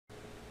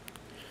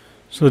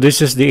So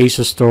this is the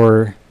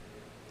Asustor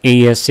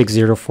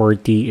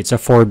AS604T. It's a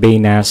 4-bay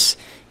NAS.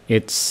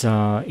 It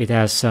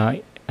has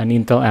an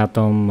Intel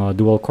Atom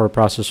dual-core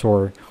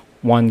processor,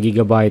 1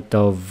 GB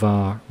of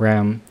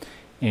RAM,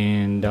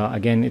 and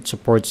again it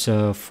supports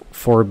 4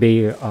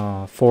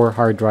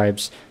 hard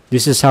drives.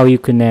 This is how you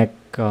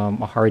connect a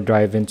hard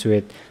drive into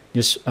it.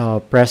 Just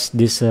press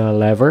this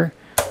lever,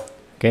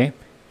 okay,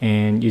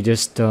 and you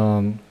just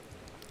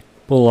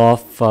pull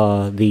off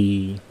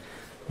the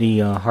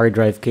hard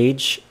drive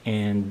cage,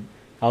 and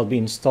I'll be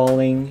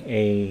installing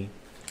a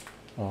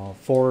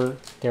 4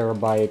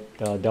 terabyte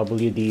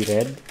WD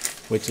RAID,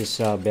 which is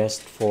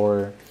best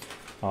for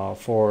a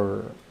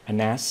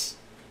NAS.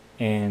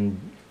 And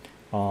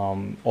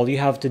all you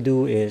have to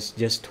do is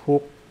just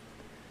hook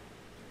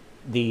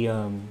the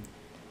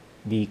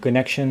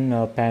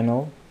connection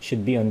panel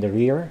should be on the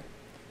rear,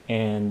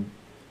 and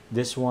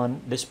this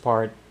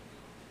part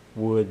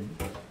would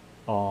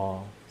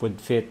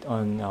fit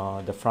on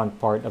the front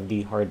part of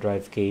the hard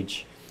drive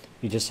cage.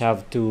 You just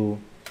have to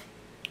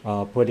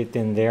put it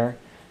in there.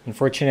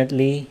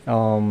 Unfortunately,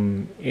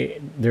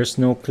 there's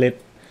no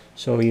clip,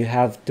 so you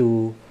have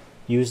to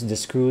use the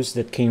screws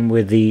that came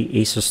with the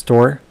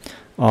Asustor.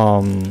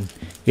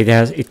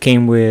 It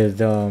came with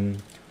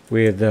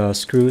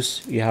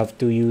screws. You have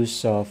to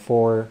use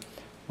four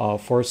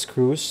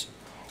screws.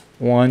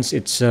 Once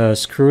it's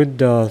screwed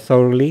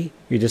thoroughly,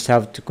 you just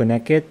have to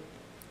connect it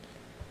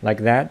like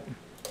that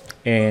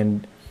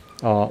and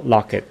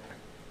lock it.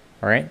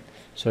 All right,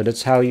 so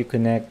that's how you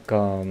connect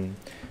a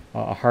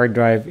hard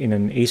drive in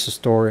an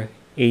Asustor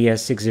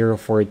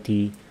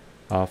AS604T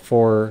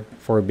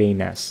 4-bay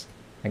NAS.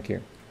 Thank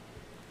you.